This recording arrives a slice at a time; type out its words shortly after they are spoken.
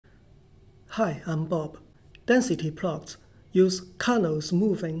Hi, I'm Bob. Density plots use kernels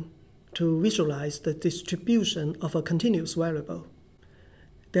moving to visualize the distribution of a continuous variable.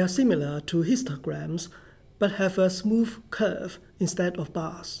 They are similar to histograms, but have a smooth curve instead of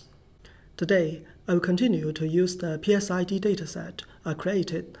bars. Today, I will continue to use the PSID dataset I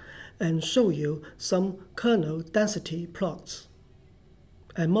created and show you some kernel density plots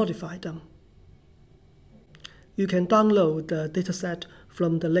and modify them. You can download the dataset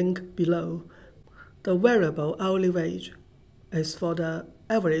from the link below. The variable hourly wage is for the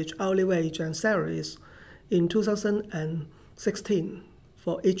average hourly wage and salaries in 2016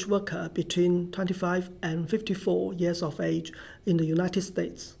 for each worker between 25 and 54 years of age in the United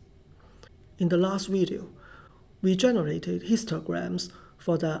States. In the last video, we generated histograms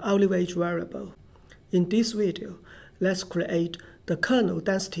for the hourly wage variable. In this video, let's create the kernel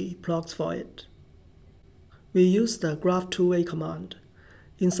density plots for it. We use the graph twoway command.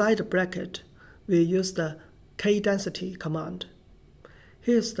 Inside the bracket, we use the kdensity command.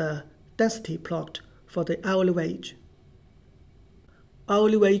 Here's the density plot for the hourly wage.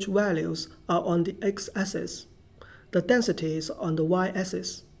 Hourly wage values are on the x-axis. The density is on the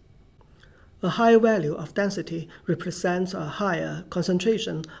y-axis. A higher value of density represents a higher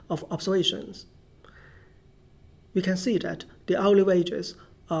concentration of observations. We can see that the hourly wages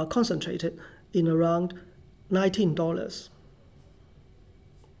are concentrated in around $19.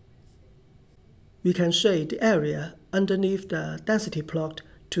 We can shade the area underneath the density plot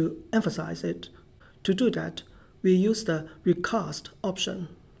to emphasize it. To do that, we use the Recast option.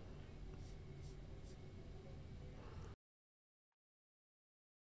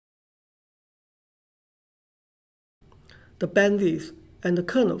 The bandwidth and the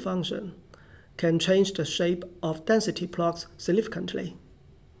kernel function can change the shape of density plots significantly.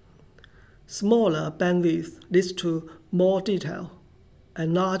 Smaller bandwidth leads to more detail,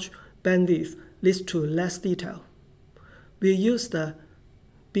 and large bandwidth leads to less detail. We use the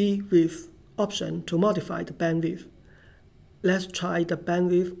bwidth option to modify the bandwidth. Let's try the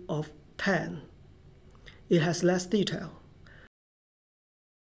bandwidth of 10. It has less detail.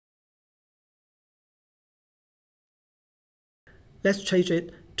 Let's change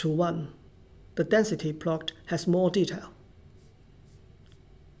it to 1. The density plot has more detail.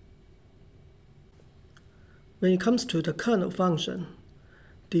 When it comes to the kernel function,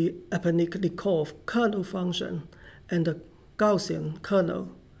 the Apniknikov kernel function and the Gaussian kernel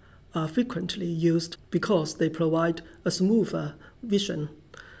are frequently used because they provide a smoother vision.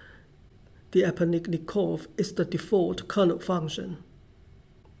 The Apniknikov is the default kernel function.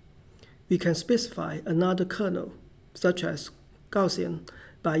 We can specify another kernel, such as Gaussian,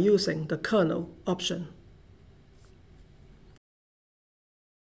 by using the kernel option.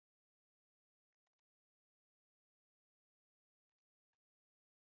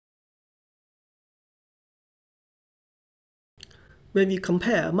 When we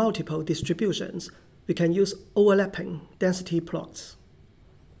compare multiple distributions, we can use overlapping density plots.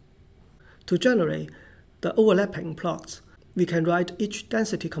 To generate the overlapping plots, we can write each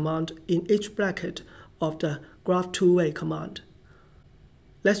density command in each bracket of the graph twoway command.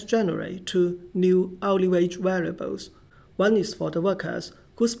 Let's generate two new hourly wage variables. One is for the workers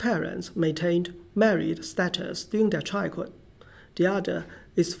whose parents maintained married status during their childhood. The other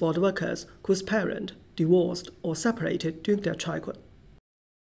is for the workers whose parent divorced or separated during their childhood.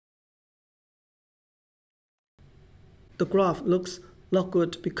 The graph looks not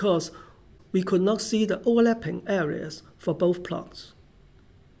good because we could not see the overlapping areas for both plots.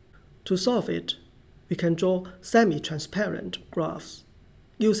 To solve it, we can draw semi-transparent graphs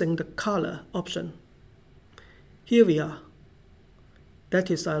using the color option. Here we are. That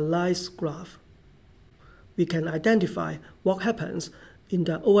is a nice graph. We can identify what happens in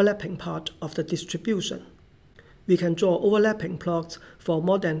the overlapping part of the distribution. We can draw overlapping plots for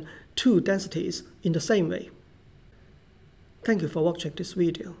more than 2 densities in the same way. Thank you for watching this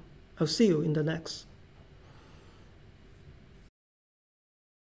video. I'll see you in the next.